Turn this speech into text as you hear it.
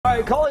All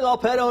right, calling all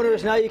pet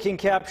owners, now you can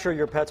capture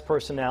your pet's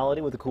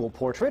personality with a cool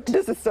portrait.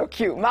 This is so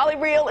cute. Molly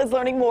Riehl is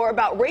learning more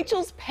about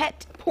Rachel's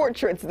pet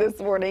portraits this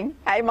morning.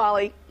 Hi,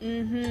 Molly.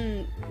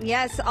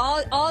 Yes,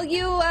 all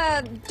you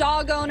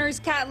dog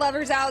owners, cat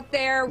lovers out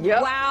there,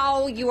 Yep.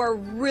 wow, you are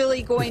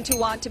really going to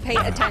want to pay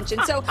attention.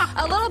 So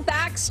a little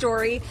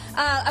backstory.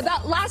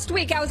 About last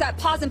week, I was at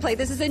Pause and Play.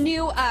 This is a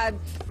new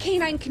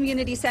canine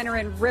community center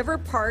in River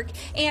Park,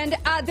 and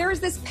there's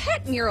this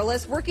pet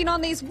muralist working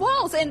on these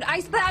walls, and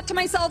I thought to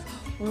myself,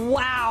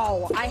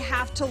 wow, I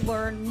have to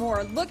learn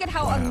more. Look at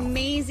how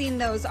amazing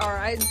those are.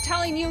 I'm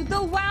telling you,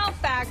 the wow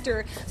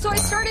factor. So I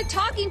started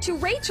talking to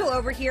Rachel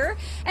over here,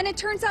 and it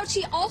turns out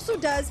she also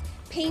does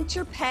paint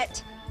your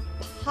pet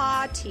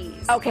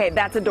potties. Okay,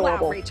 that's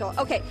adorable. Wow, Rachel.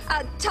 Okay,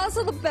 tell us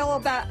a little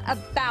bit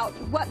about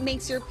what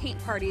makes your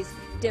paint parties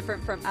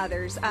different from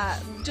others.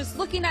 Just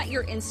looking at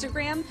your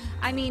Instagram,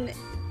 I mean,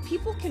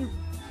 people can,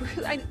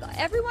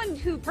 everyone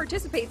who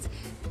participates,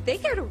 they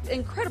get an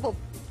incredible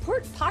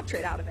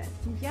portrait out of it.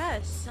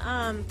 Yes.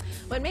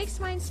 What makes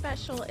mine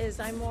special is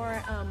I'm more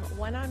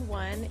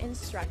one-on-one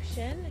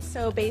instruction.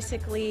 So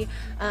basically,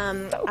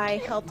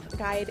 I help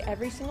guide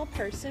every single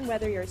person,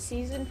 whether you're a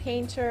seasoned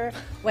painter,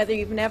 whether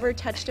you've never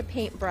touched a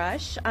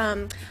paintbrush.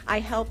 I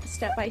help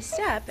step by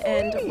step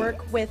and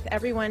work with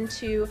everyone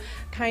to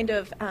kind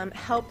of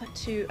help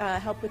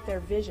with their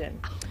vision.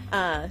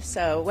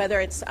 So whether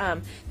it's,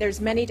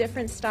 there's many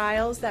different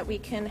styles that we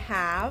can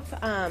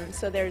have.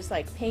 So there's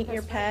like paint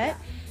your pet.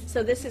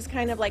 So this is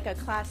kind of like a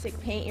classic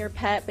paint your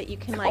pet, but you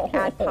can like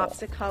add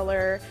pops of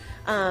color.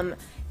 And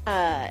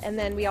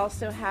then we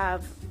also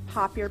have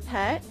pop your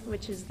pet,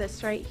 which is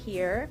this right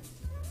here,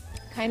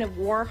 kind of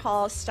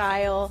Warhol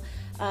style,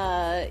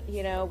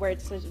 you know, where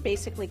it's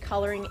basically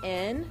coloring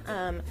in,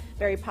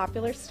 very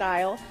popular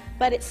style.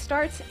 But it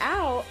starts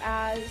out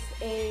as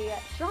a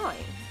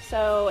drawing.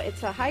 So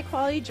it's a high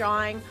quality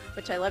drawing,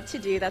 which I love to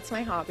do. That's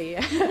my hobby.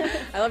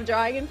 I love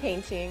drawing and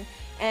painting.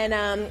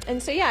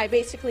 And so yeah, I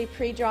basically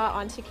pre-draw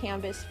onto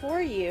canvas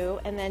for you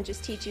and then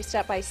just teach you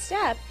step by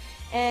step.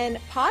 And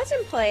Pause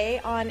and Play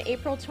on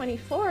April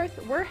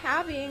 24th, we're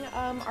having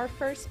our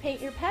first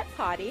Paint Your Pet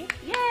potty.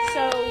 Yay!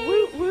 So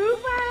woo woo!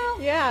 Wow!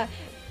 Yeah.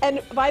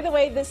 And by the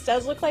way, this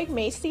does look like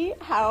Macy.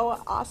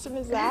 How awesome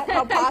is that?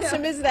 How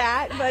awesome is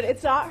that? But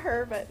it's not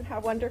her, but how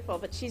wonderful.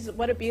 But she's,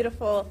 what a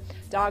beautiful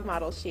dog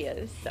model she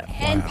is. So.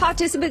 And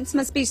participants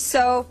must be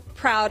so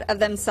proud of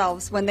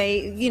themselves when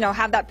they, you know,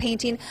 have that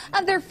painting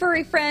of their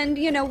furry friend.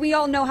 You know, we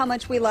all know how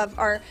much we love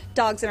our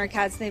dogs and our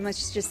cats. They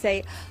must just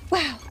say,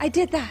 wow, I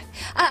did that.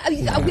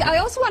 I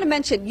also want to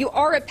mention, you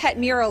are a pet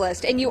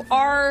muralist, and you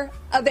are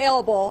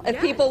available if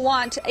people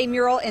want a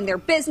mural in their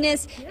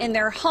business, in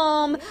their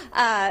home.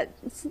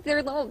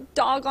 Their little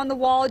dog on the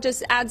wall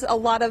just adds a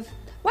lot of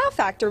wow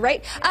factor,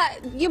 right?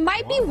 You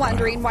might be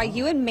wondering why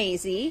you and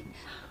Maisie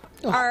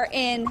are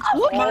in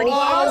Marty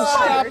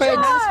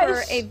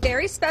for a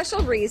very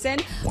special reason.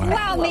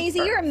 Wow, Maisie,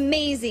 you're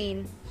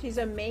amazing. She's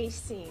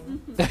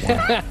amazing.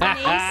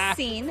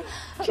 Amazing.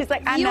 She's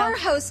like, I you know. are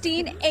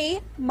hosting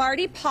a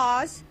Marty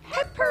Paws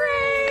Pet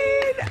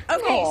Parade.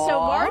 Okay,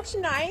 so March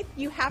 9th,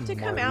 you have to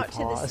come out to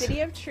the City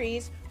of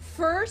Trees'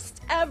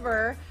 first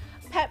ever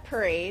pet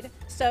parade.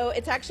 So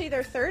it's actually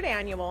their 3rd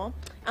annual,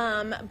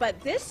 but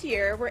this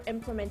year we're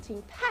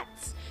implementing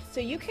pets. So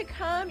you could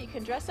come, you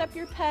can dress up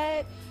your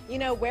pet, you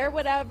know, wear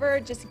whatever,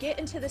 just get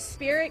into the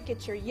spirit,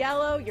 get your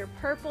yellow, your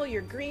purple,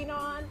 your green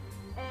on.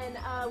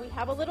 And we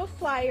have a little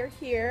flyer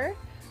here,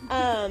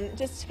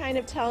 just kind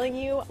of telling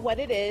you what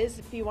it is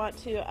if you want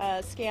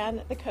to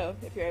scan the code,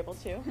 if you're able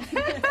to.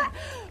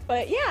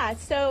 But yeah,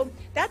 so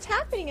that's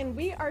happening, and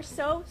we are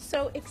so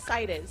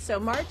excited. So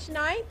March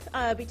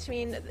 9th,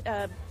 between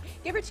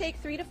give or take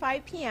 3 to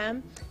 5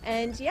 p.m.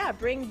 And yeah,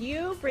 bring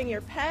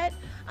your pet.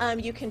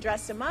 You can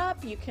dress them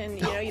up. You can,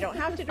 you know, you don't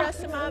have to dress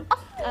them up.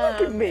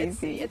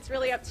 It's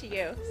really up to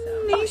you.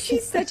 So.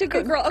 She's such a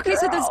good girl. Okay,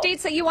 so the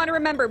dates that you want to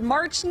remember.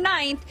 March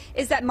 9th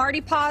is that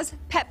Marty Paws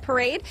Pet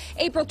Parade.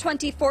 April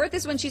 24th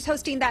is when she's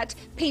hosting that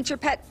Paint Your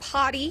Pet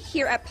potty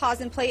here at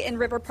Pause and Play in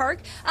River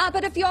Park.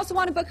 But if you also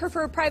want to book her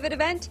for a private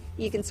event,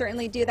 you can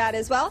certainly do that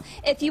as well.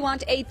 If you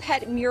want a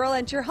pet mural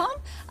at your home,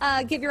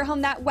 give your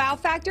home that wow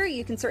factor,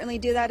 you can certainly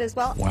do that as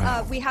well.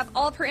 We have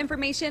all of her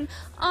information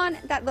on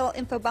that little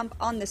info bump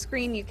on the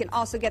screen. You can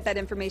also get that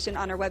information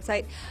on our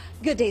website,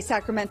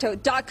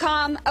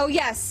 gooddaysacramento.com. Oh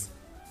yes,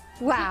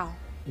 wow.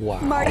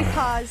 Marty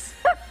Paws.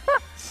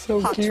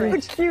 So cute.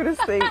 The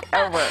cutest thing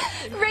ever.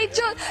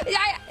 Rachel,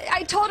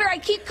 I told her I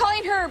keep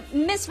calling her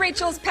Miss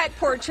Rachel's Pet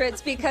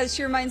Portraits because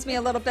she reminds me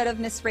a little bit of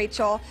Miss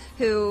Rachel,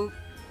 who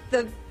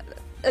the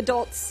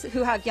adults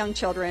who have young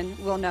children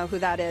will know who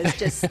that is.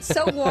 Just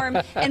so warm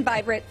and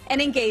vibrant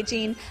and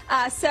engaging.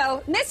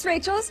 So Miss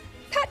Rachel's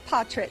Pet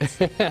Portraits.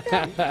 You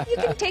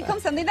can take home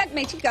something that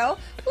makes you go,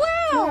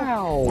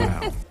 wow.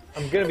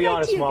 I'm going to be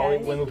honest, Molly,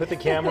 when we put the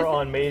camera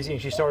on Maisie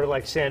and she started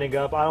like standing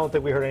up, I don't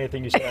think we heard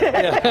anything you said.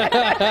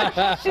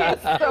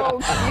 She's so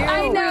cute.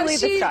 I know, really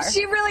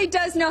she really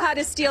does know how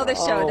to steal the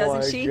show,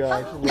 doesn't she?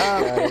 Gosh,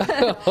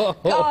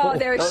 oh,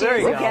 there she is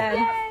you go.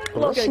 again.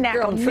 Little Good snack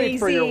girl, on Treat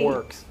for your Maisie.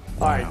 works.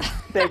 All right.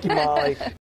 Thank you, Molly.